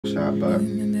Shot, but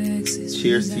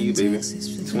cheers to you, baby.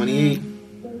 28.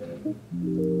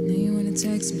 Now you wanna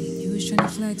text me, you was trying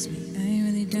to flex me. I ain't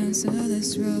really down, so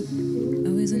let's roll.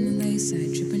 Always on the late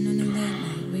side, tripping on the late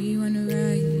night. Where you wanna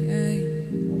ride?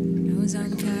 I was out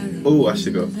in Cali. Oh, I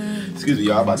should go. Excuse me,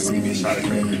 y'all. About to give me a shot of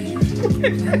cranberry.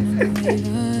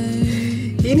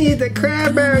 He need the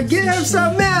cranberry. Get him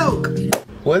some milk.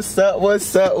 What's up?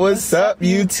 What's up? What's up,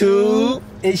 YouTube?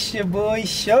 It's your boy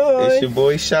Sean. It's your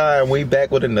boy Sean. We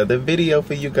back with another video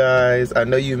for you guys. I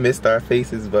know you missed our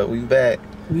faces, but we back.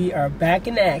 We are back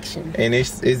in action. And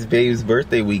it's Babe's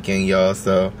birthday weekend, y'all.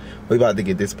 So we about to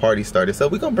get this party started. So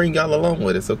we gonna bring y'all along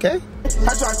with us, okay? I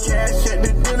drop cash at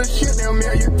the dealership. They'll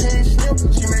mail you pink slip.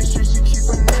 She make sure she keep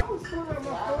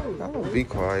a Oh, be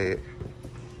quiet.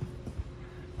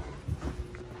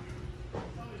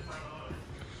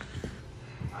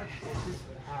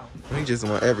 We just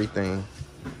want everything.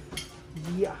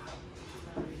 Yeah.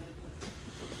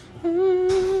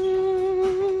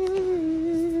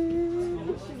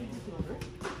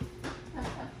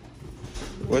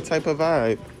 What type of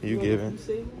vibe you giving?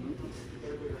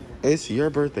 It's your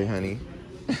birthday, honey.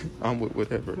 I'm with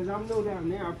whatever. Because I know down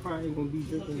there I probably ain't gonna be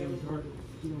drinking that dark,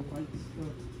 white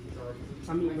stuff.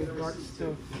 I mean, with dark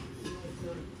stuff.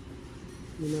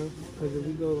 You know, because if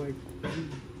we go like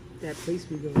that place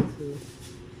we go to.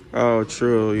 Oh,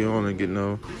 true. You don't want to get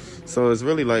no. So it's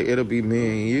really like it'll be me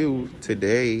and you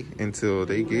today until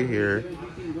they get here.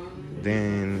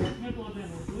 Then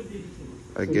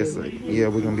I guess like yeah,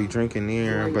 we're gonna be drinking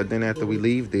there. But then after we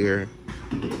leave there,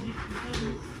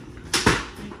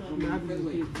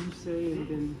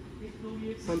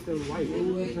 Something white.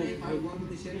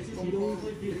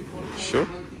 sure.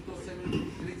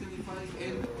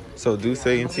 So Duce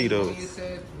and Tito's.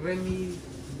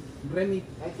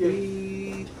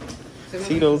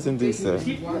 Tito's and Duce.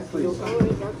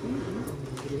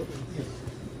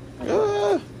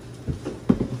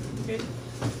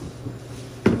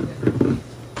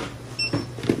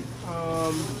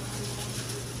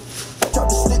 Drop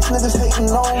the sticks, niggas hating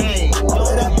on me.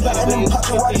 That back in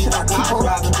pocket, why should I keep a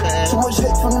rockin'? Too much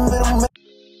hate from the middle.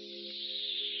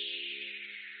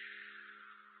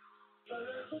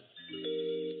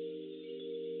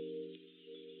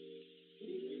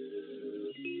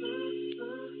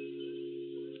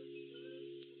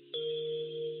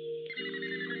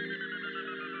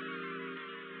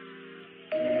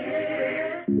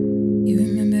 You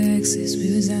remember exes,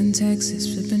 we was out in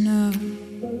Texas, flipping out.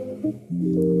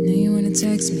 Now you wanna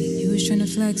text me, you was trying to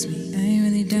flex me. I ain't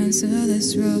really down, so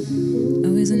let's roll.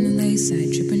 Always on the late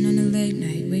side, tripping on the late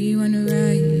night. Where you wanna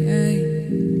ride?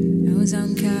 I was out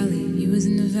in Cali, you was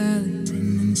in the valley.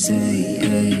 Sitting on the side,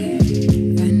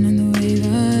 riding on the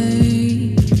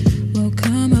wave, we'll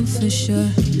come up for sure.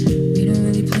 We don't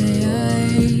really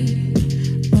play,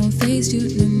 won't face you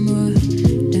no more.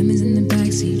 Diamonds in the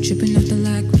backseat, tripping off the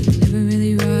lack, we never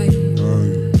really ride.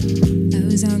 I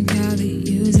was out in Cali,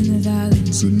 you was in the valley,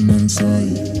 sitting on the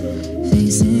side,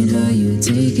 facing how you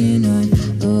taking on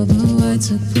over what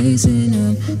took place in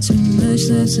them. Too much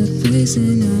love took place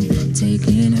in them,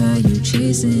 taking how you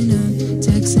chasing them,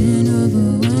 texting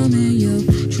overwhelming you,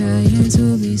 trying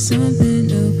to be something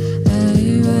new.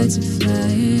 I ride to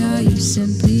fly, are you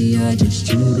simply are just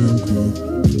too damn cool.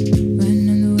 Running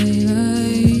on the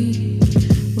wave,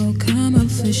 we'll come up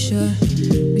for sure.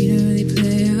 We don't really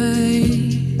play,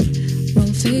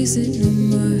 won't face it no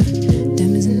more.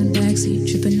 Diamonds in the backseat,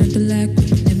 tripping up the lack, we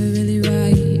never really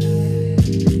ride.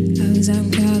 I was out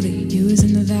in Cali, you was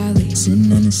in the valley,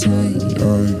 sitting on the side.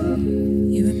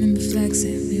 You remember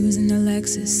flexing, we was in the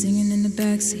Lexus, singing in the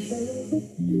backseat.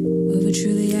 We were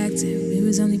truly acting, we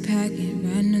was only packing,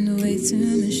 riding on the way to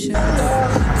Michelle.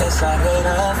 Yes, I hate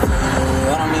I feel,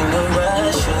 I don't mean to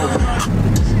rush you.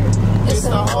 It's a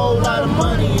whole lot of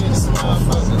money in this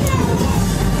motherfucker.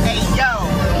 Hey yo,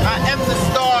 I am the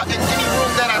star in any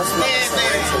room that I stand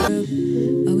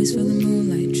in. Always feel the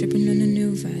moonlight, tripping on a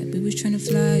new vibe. We was trying to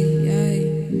fly,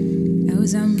 I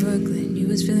was out in Brooklyn, you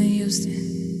was feeling Houston.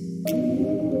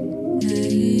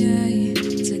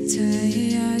 Took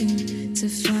time to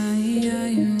find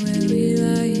where we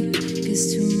lie. 'Cause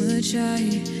too much I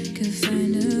could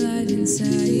find a light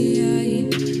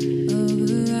inside.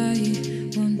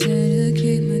 Override, won't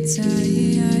dedicate my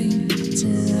time to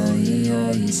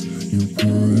lies. You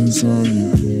pull inside,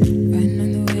 riding on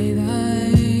the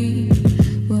wave.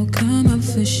 We'll come up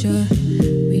for sure.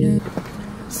 We don't.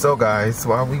 So guys,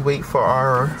 while we wait for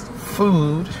our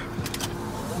food,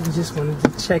 We just wanted to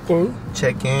check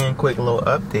in. quick little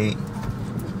update.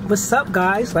 What's up,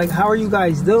 guys? Like, how are you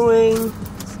guys doing?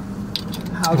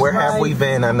 Where have we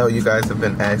been? I know you guys have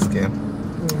been asking.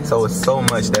 Yeah. So it's so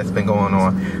much that's been going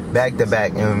on. back to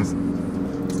back, and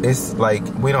it's like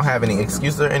we don't have any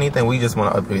excuse or anything. We just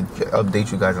want to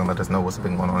update you guys and let us know what's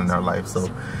been going on in our life. So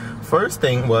first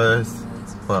thing was,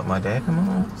 what, my dad come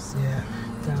home? Yeah.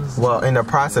 Well, in the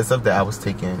process of that, I was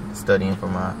studying for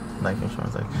my life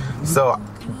insurance. So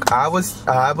I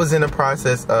was in the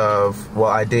process of,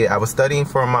 well, I was studying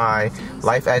for my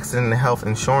life accident and health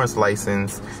insurance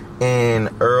license in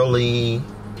early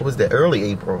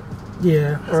April.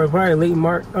 Yeah, or probably late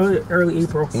March, early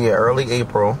April. Yeah, early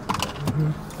April.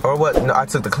 Or what? No, I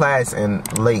took the class in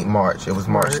late March. It was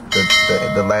March,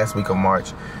 the last week of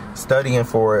March. Studying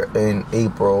for it in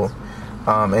April.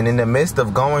 And in the midst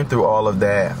of going through all of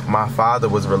that, my father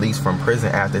was released from prison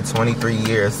after 23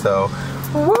 years. So,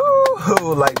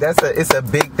 woo! Like it's a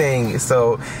big thing.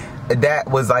 So that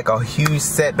was like a huge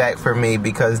setback for me,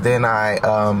 because then I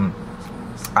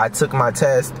took my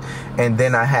test, and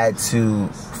then I had to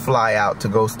fly out to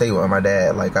go stay with my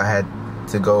dad. Like I had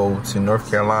to go to North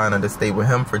Carolina to stay with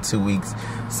him for 2 weeks.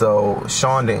 So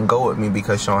Sean didn't go with me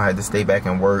because Sean had to stay back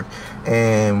and work,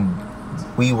 and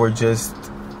we were just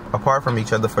apart from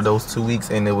each other for those 2 weeks,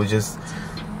 and it was just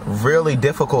really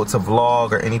difficult to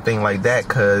vlog or anything like that,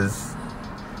 because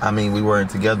I mean, we weren't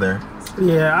together.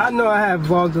 Yeah, I know I have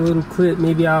vlogged a little clip.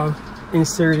 Maybe I'll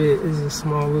insert it as a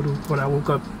small little when I woke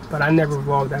up, but I never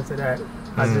vlogged after that.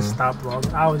 I just stopped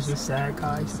vlogging. I was just sad,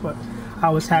 guys, but I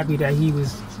was happy that he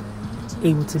was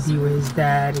able to be with his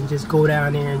dad and just go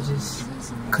down there and just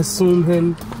consume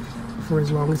him for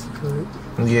as long as he could.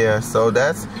 Yeah, so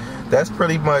that's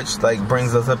pretty much like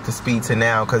brings us up to speed to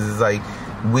now, because it's like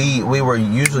we were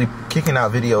usually kicking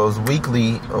out videos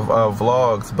weekly of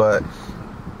vlogs, but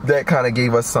that kind of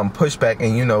gave us some pushback.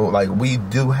 And you know, like, we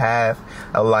do have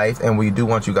a life and we do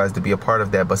want you guys to be a part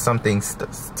of that, but some things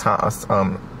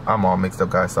I'm all mixed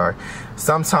up, guys, sorry.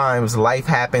 Sometimes life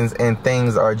happens and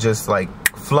things are just like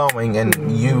flowing,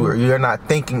 and you're not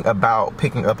thinking about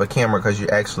picking up a camera because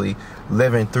you're actually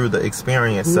living through the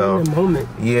experience. So in the moment.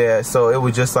 Yeah, so it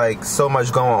was just like so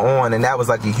much going on, and that was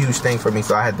like a huge thing for me.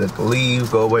 So I had to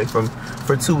leave, go away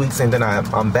for 2 weeks, and then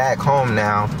I'm back home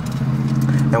now,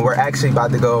 and we're actually about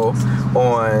to go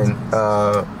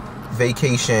on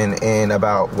vacation in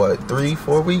about what,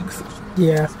 3-4 weeks?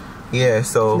 Yeah,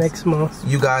 so next month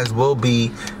you guys will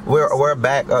be, we're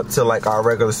back up to like our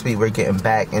regular speed. We're getting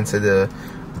back into the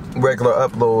regular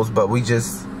uploads, but we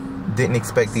just didn't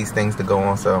expect these things to go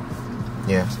on. So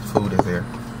yeah, food is here.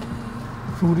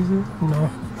 Food is here? No.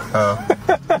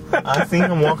 I seen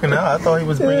him walking out. I thought he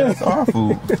was bringing us our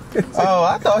food. Oh,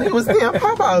 I thought he was damn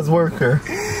Popeye's worker.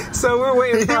 So we're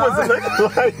waiting for He was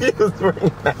looking like he was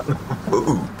bringing out the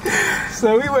food.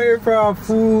 So we waiting for our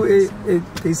food.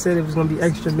 They said it was gonna be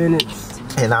extra minutes.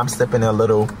 And I'm sipping a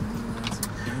little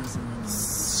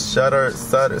Sutter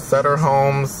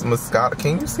Homes Moscato.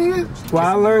 Can you see it? Well,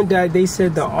 I learned that they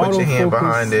said the autofocus. Put your hand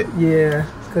behind it. Yeah,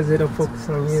 because it'll focus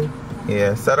on you.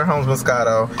 Yeah, Sutter Homes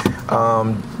Moscato.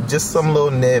 Just some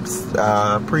little nips.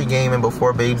 Pre-gaming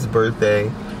before Babe's birthday.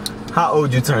 How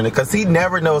old you turning? Because he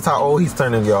never knows how old he's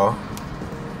turning, y'all.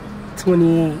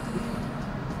 28.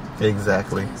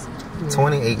 Exactly.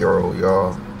 28-year-old,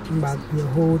 y'all. I'm about to be a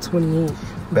whole 28.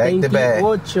 Back to back.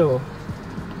 Ocho.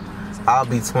 I'll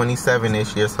be 27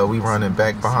 this year, so we running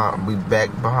back behind. We back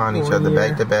behind each other,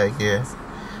 back to back. Yeah,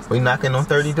 we knocking on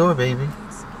 30 door, baby.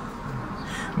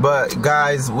 But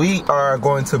guys, we are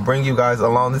going to bring you guys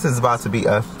along. This is about to be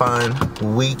a fun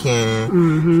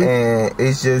weekend, and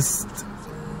it's just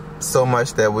so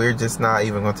much that we're just not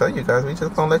even gonna tell you guys. We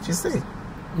just gonna let you see.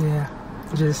 Yeah,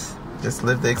 just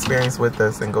live the experience with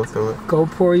us and go through it. Go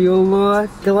pour your little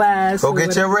glass. Go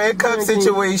get your red cup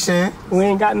situation. We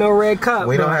ain't got no red cup.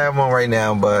 We don't have one right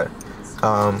now, but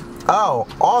oh,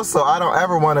 also, I don't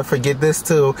ever want to forget this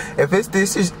too. If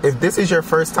this is your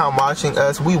first time watching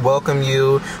us, we welcome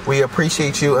you. We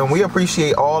appreciate you, and we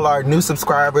appreciate all our new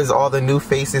subscribers, all the new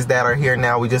faces that are here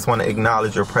now. We just want to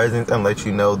acknowledge your presence and let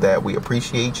you know that we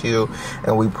appreciate you,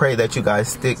 and we pray that you guys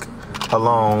stick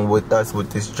along with us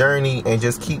with this journey and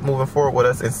just keep moving forward with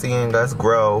us and seeing us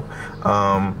grow.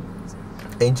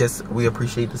 And just, we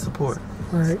appreciate the support.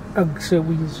 Alright, should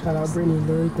we just shout out Brittany and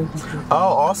Dory? Thank you. Oh,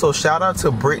 also shout out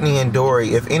to Brittany and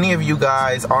Dory. If any of you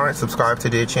guys aren't subscribed to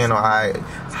their channel, I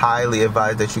highly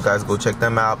advise that you guys go check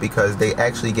them out, because they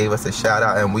actually gave us a shout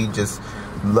out and we just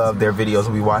love their videos.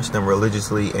 We watch them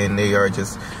religiously, and they are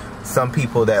just some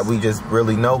people that we just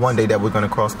really know one day that we're going to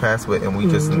cross paths with, and we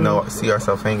just see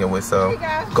ourselves hanging with. So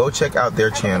go check out their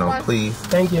channel, please.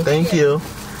 Thank you. Thank you.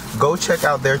 go check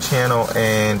out their channel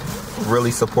and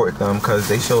really support them, because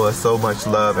they show us so much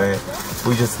love, and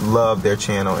we just love their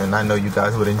channel, and I know you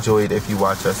guys would enjoy it if you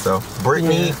watch us. So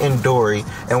Brittany and Dory,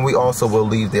 and we also will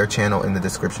leave their channel in the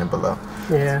description below.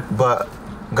 Yeah. But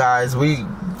guys, we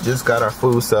just got our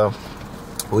food, so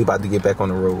we about to get back on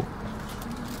the road.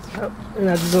 Yep. And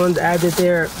I just wanted to add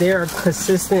that they're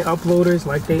consistent uploaders.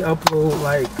 Like, they upload,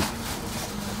 like,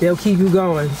 they'll keep you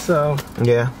going. So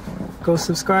yeah, go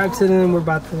subscribe to them. We're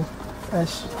about to,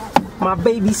 as my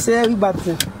baby said, we about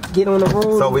to get on the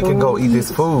road so we can go eat this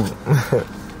food.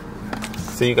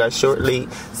 See you guys shortly.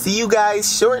 See you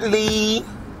guys shortly.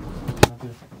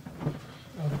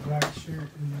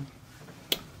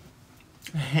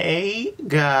 Hey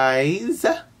guys.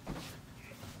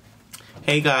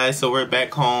 Hey guys, so we're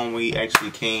back home. We actually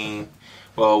came,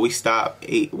 well, we stopped,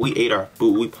 we ate our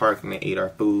food, we parked and ate our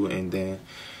food, and then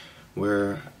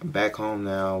we're back home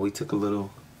now. We took a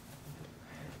little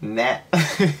nap.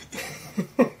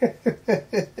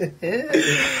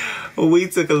 We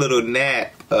took a little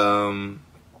nap.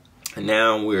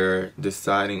 Now we're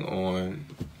deciding on,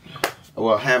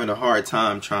 well, having a hard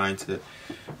time trying to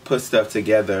put stuff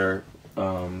together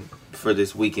for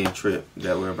this weekend trip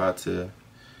that we're about to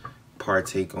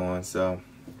partake on. So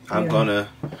I'm gonna,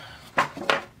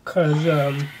 cause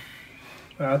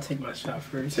I'll take my shot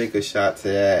first. Take a shot to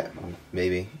that,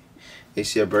 baby.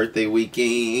 It's your birthday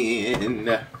weekend.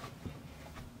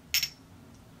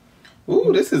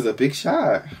 Ooh, this is a big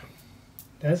shot.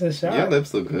 That's a shot. Your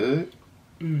lips look good.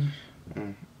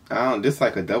 This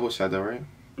like a double shot though, right?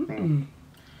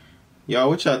 Y'all,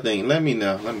 what y'all think? Let me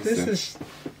know. Let me see.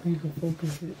 You can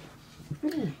focus it.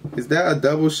 Is that a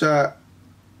double shot,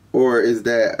 or is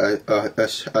that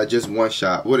a just one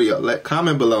shot? What are y'all?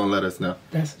 Comment below and let us know.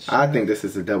 That's a shot. I think this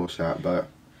is a double shot, but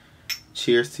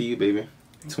cheers to you, baby.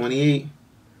 28.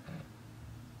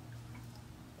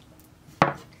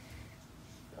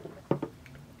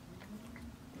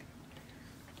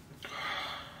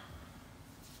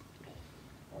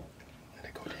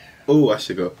 Oh, I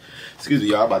should go. Excuse me,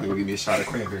 y'all. About to go give me a shot of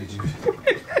cranberry juice.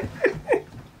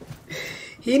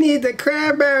 He need the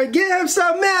cranberry. Get him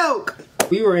some milk.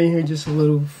 We were in here just a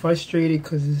little frustrated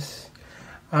because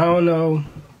I don't know,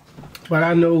 but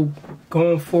I know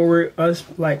going forward, us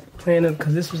like planning,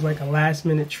 because this was like a last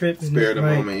minute trip. And spare the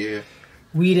moment, yeah.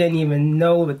 We didn't even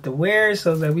know what to wear,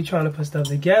 so it's like we trying to put stuff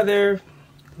together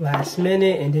last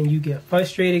minute, and then you get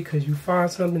frustrated because you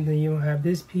find something, then you don't have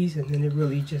this piece, and then it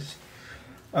really just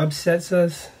upsets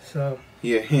us. So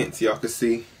yeah, hence y'all can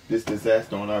see this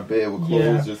disaster on our bed with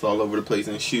clothes just all over the place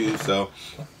and shoes. So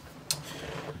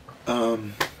I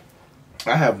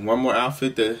have one more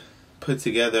outfit to put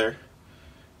together,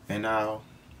 and I'll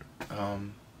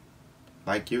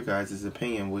like your guys'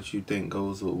 opinion, what you think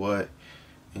goes with what,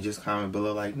 and just comment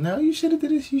below like, no, you should have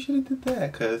did this, you should have did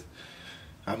that, because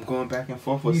I'm going back and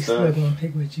forth with stuff. You still gonna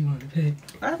pick what you want to pick.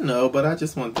 I know, but I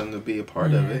just want them to be a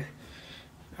part of it.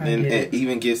 And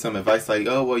even give some advice like,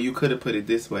 oh, well, you could have put it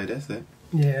this way. That's it.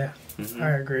 Yeah, I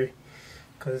agree.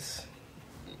 Because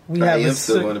I am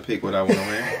still going to pick what I want to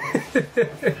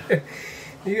wear.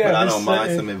 But I don't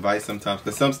mind some advice sometimes,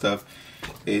 because some stuff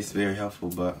is very helpful.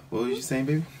 But what was you saying,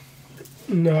 baby?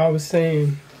 No, I was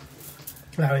saying,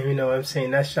 I don't even know what I'm saying.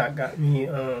 That shot got me.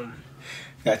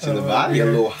 Got you in the body a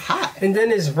little hot. And then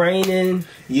it's raining.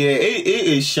 Yeah, it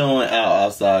is showing out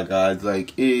outside, guys.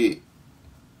 Like,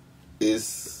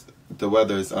 the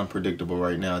weather is unpredictable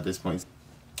right now at this point.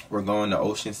 We're going to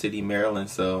Ocean City, Maryland,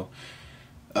 so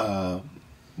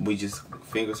we just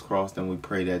fingers crossed and we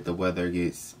pray that the weather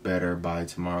gets better by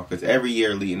tomorrow. Because every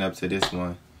year leading up to this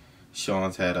one,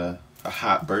 Sean's had a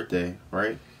hot birthday,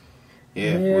 right?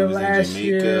 Yeah, we was in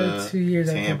Jamaica, 2 years,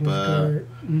 Tampa,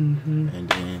 and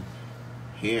then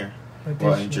here.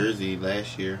 Well, in Jersey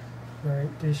last year. Right,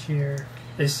 this year.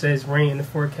 It says rain in the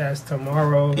forecast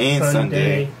tomorrow and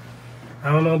Sunday.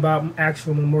 I don't know about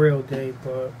actual Memorial Day,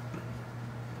 but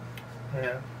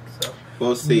yeah, so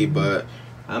we'll see. But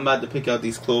I'm about to pick out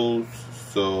these clothes,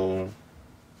 so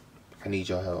I need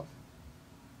your help.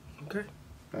 Okay.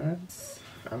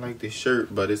 I like this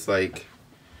shirt, but it's like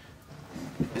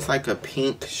a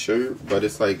pink shirt, but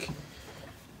it's like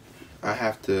I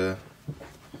have to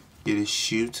get a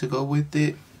shoe to go with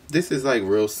it. This is like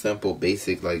real simple,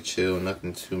 basic, like chill,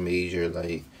 nothing too major,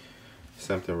 like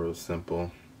something real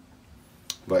simple.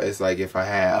 But it's like if I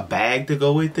had a bag to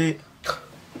go with it,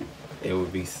 it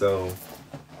would be so.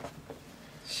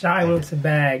 Shy wants a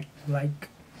bag, like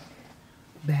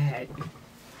bag.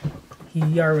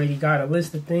 He already got a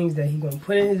list of things that he gonna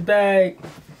put in his bag,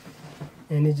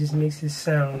 and it just makes it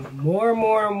sound more and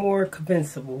more and more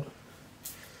convincible.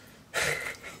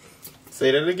 Say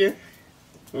that again.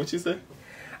 What you say?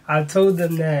 I told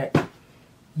them that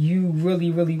you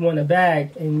really, really want a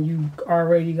bag, and you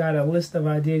already got a list of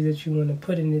ideas that you want to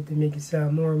put in it to make it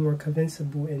sound more and more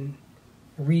convincible and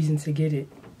a reason to get it.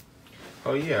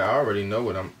 Oh yeah, I already know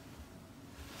what I'm.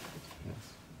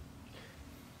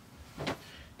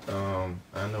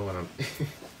 I know what I'm.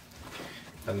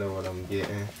 I know what I'm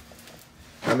getting.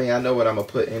 I mean, I know what I'm gonna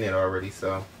put in it already,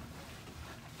 so.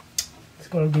 It's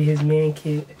gonna be his man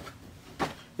kit.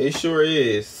 It sure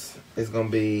is. It's gonna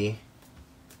be.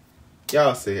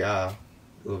 Y'all see, I'll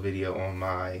do a video on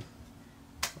my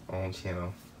own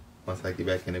channel once I get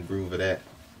back in the groove of that.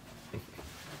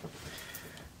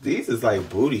 These is like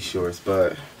booty shorts,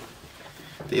 but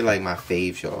they like my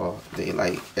faves, y'all. They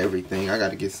like everything. I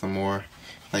gotta get some more.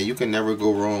 Like, you can never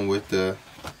go wrong with the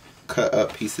cut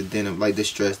up piece of denim, like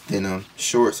distressed denim,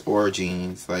 shorts or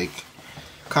jeans. Like,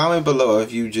 comment below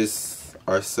if you just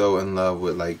are so in love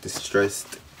with like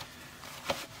distressed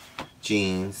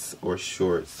jeans or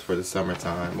shorts for the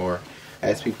summertime, or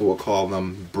as people would call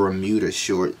them, Bermuda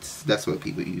shorts. That's what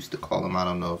people used to call them. I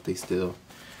don't know if they still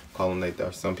call them like that.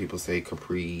 Or some people say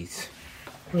capris.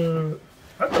 I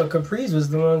thought capris was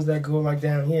the ones that go like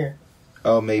down here.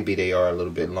 Oh, maybe they are a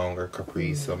little bit longer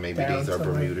capris, so maybe these are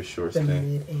Bermuda shorts the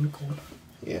then. mid-ankle.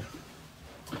 Yeah.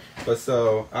 But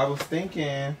so, I was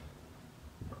thinking,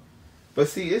 but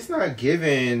see, it's not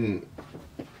giving,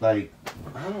 like,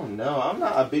 I don't know. I'm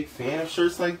not a big fan of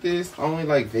shirts like this. Only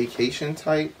like vacation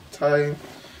type time.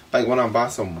 Like when I'm by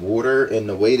some water and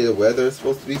the way the weather is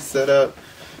supposed to be set up.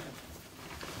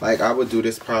 Like, I would do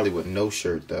this probably with no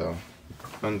shirt though.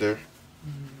 Under.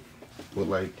 With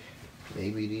like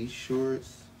maybe these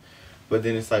shorts. But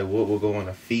then it's like, what will go on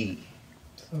the feet?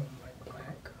 Something like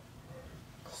black.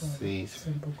 See.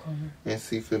 Simple color. And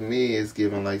see, for me, it's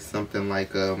giving like something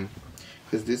like,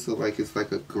 because this look like it's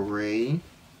like a gray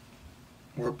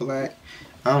or black.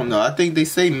 I don't know. I think they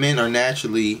say men are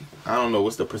naturally, I don't know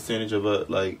what's the percentage of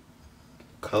like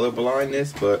color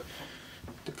blindness, but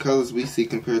the colors we see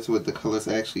compared to what the colors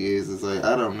actually is like,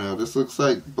 I don't know. This looks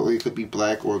like it could be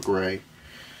black or gray.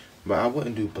 But I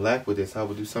wouldn't do black with this. I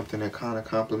would do something that kind of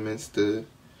complements the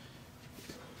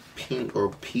pink or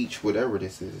peach, whatever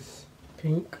this is.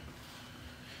 Pink.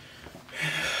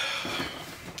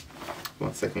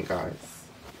 1 second, guys.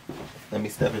 Let me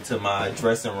step into my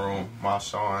dressing room while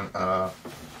Sean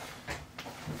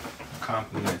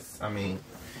compliments. I mean,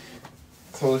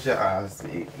 close your eyes,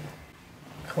 babe.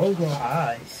 Close my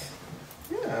eyes.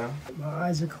 Yeah. My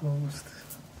eyes are closed.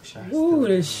 Shot's Ooh, still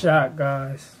this shot,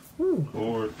 guys. Ooh.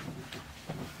 Lord.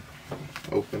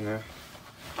 Open that.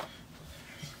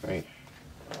 Right.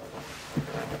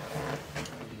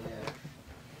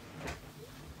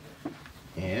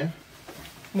 Yeah.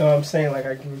 No, I'm saying like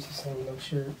I get what you're saying. No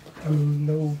shirt. I mean,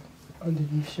 no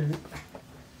underneath shirt.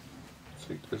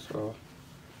 Take this off.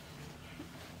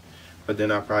 But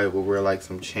then I probably will wear like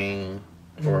some chain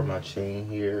or my chain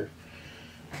here.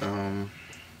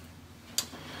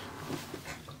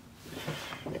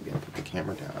 Maybe I'll put the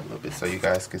camera down a little bit so you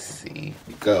guys can see.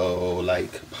 Go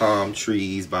like palm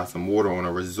trees by some water on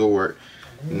a resort,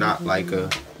 not like a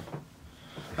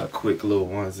quick little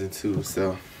 1s and 2s.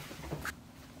 So.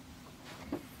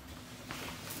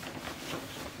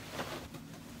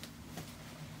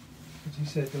 But you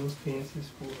said those pants is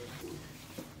for.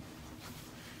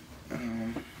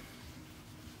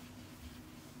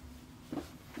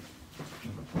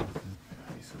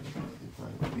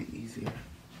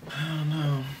 I don't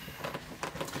know.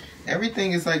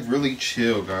 Everything is like really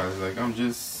chill, guys. Like I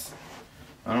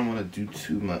don't want to do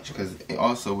too much because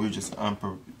also we're just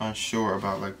unsure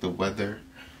about like the weather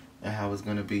and how it's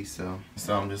gonna be. So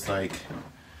I'm just like,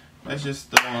 let's just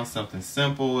throw on something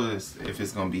simple. If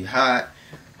it's gonna be hot,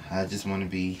 I just want to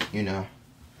be, you know,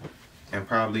 and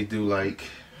probably do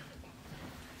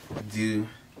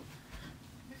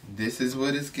this is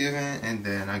what it's giving, and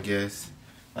then I guess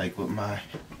like with my,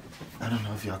 I don't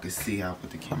know if y'all can see, I'll put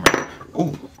the camera.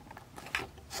 Oh,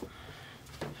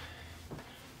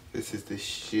 this is the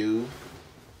shoe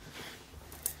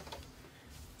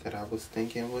that I was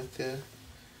thinking with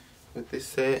this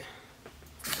set.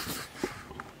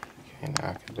 Okay, now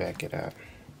I can back it up.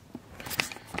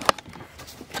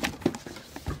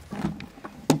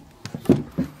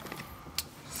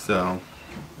 So,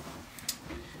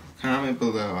 comment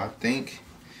below. I think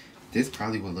this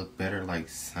probably would look better like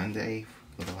Sunday.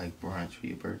 Go to like brunch for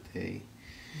your birthday.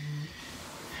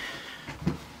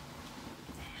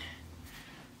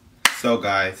 So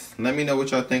guys, let me know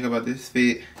what y'all think about this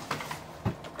fit.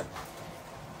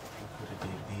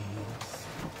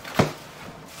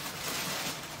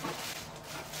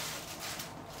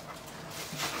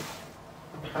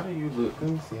 How do you look?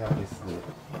 Let me see how this is.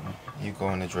 You go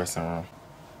in the dressing room.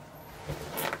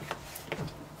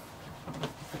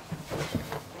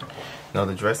 No,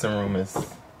 the dressing room is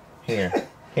here.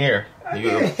 Here. You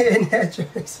In that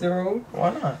dressing room?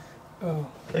 Why not? Oh.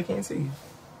 They can't see you.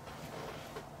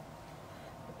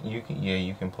 You can, yeah,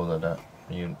 you can pull it up.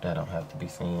 That don't have to be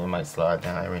seen. It might slide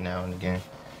down every now and again.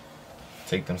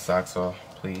 Take them socks off,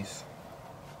 please.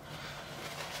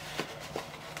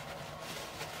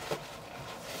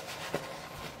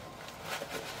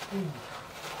 So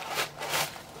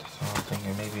I'm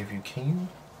thinking maybe if you can.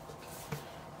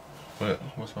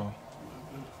 What's wrong?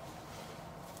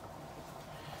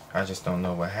 I just don't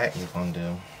know what hat you're gonna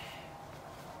do.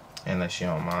 Unless you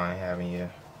don't mind having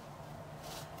your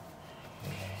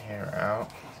hair out.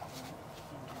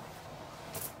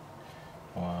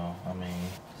 Well, I mean,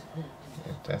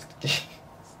 if that's the case,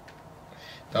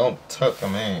 don't tuck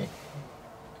them in.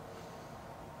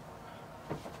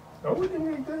 I wouldn't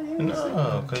make that in.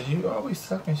 No, because you always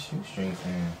tucking shoestrings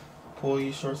in. Pull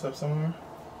your shorts up somewhere.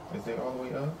 Is they all the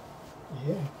way up?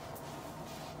 Yeah.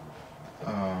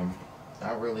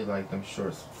 I really like them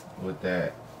shorts with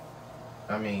that.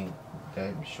 I mean,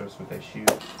 that shorts with that shoe.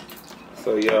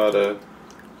 So y'all, the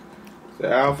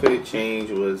outfit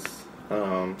change was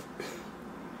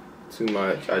too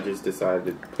much. I just decided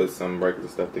to put some regular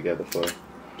stuff together for.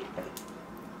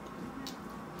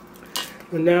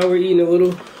 And now we're eating a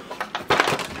little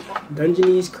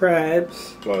Dungeness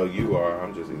crabs. Well, you are.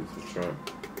 I'm just eating some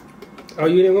shrimp. Oh,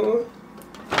 you didn't want one?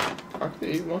 I could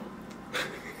eat one.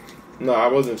 No, I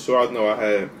wasn't sure. I know I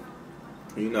had.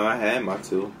 You know, I had my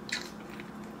two.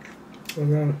 Oh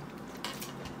no.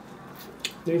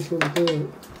 They so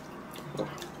good.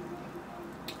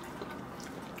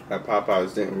 That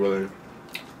Popeyes didn't really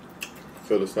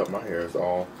fill this up. My hair is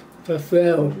all. I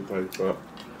fell. Like that.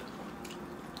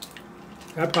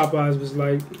 That Popeyes was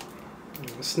like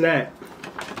a snack.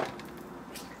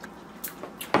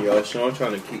 Yo, Sean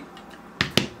trying to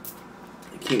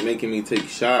keep making me take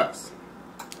shots.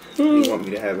 He want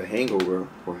me to have a hangover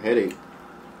or headache.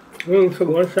 Took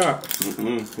one shot.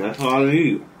 That's all I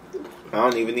need. I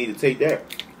don't even need to take that.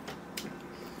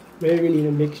 Maybe we need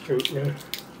a mixed drink now.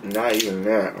 Not even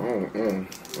that.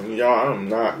 Y'all,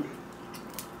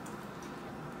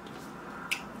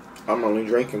 I'm only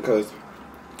drinking because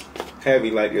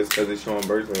heavy like this because it's Sean's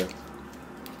birthday.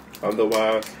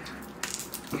 Otherwise,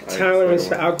 Tolerance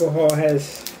to alcohol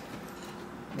has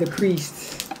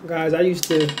decreased. Guys, I used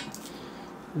to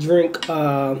drink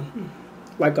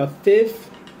like a fifth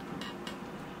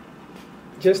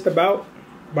just about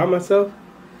by myself.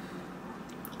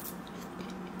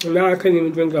 And now I couldn't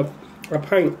even drink a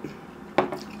pint.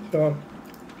 So,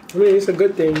 I mean, it's a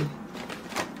good thing.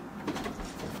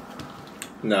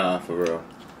 Nah, for real.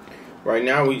 Right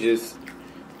now we just,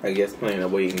 I guess, playing a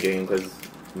waiting game because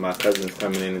my cousin's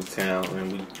coming into town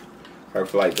and her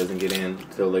flight doesn't get in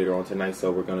until later on tonight,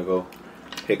 so we're gonna go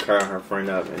pick her and her friend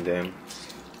up and then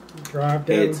Drive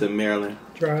down. head to Maryland.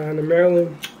 Drive down to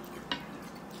Maryland.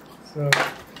 So,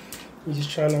 we're just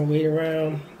trying to wait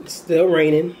around. It's still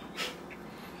raining.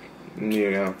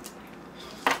 Yeah.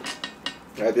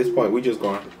 At this point, we just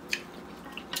going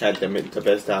to have to make the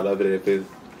best out of it if it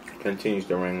continues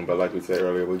to rain. But like we said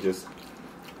earlier, we're just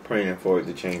praying for it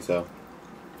to change. So,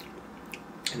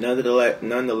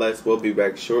 nonetheless, we'll be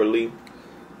back shortly.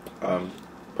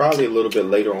 Probably a little bit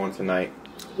later on tonight.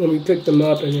 When we pick them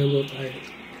up, and then we'll play.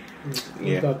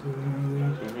 Yeah.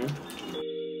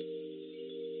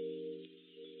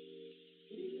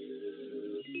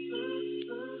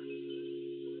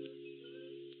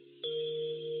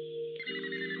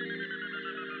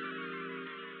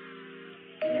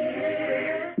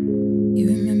 You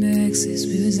remember exes,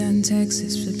 we was out in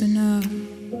Texas, flipping off.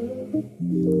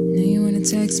 Now you wanna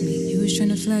text me, you was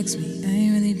tryna flex me. I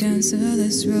ain't really down, so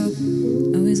let's roll.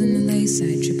 Always on the late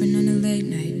side, tripping on the late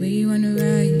night. Where you wanna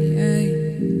ride?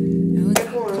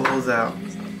 Close out.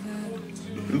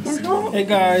 Hey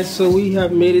guys, so we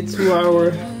have made it to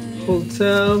our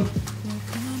hotel.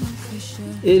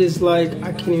 It is like,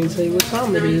 I can't even tell you what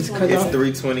time it is. It's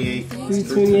 3:28.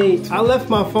 3:28. I left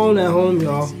my phone at home,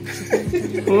 y'all.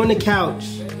 On the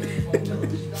couch.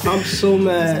 I'm so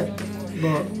mad.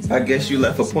 But I guess you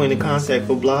left a point of contact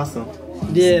for Blossom.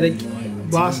 yeah, the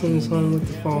Blossom is home with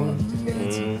the phone.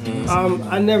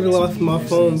 I never lost my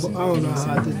phone, but I don't know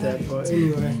how I did that. But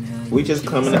anyway. We just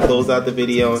coming to close out the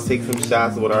video and take some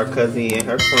shots with our cousin and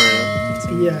her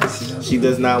friend. Yes. She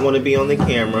does not want to be on the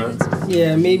camera.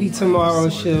 Yeah, maybe tomorrow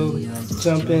she'll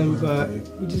jump in, but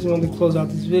we just wanted to close out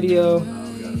this video.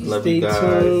 Love Stay you guys,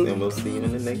 tuned. and we'll see you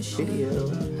in the next video.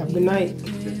 Have a good night.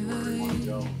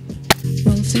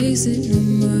 Won't face it no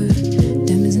more.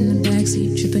 Diamonds in the back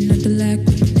backseat, tripping on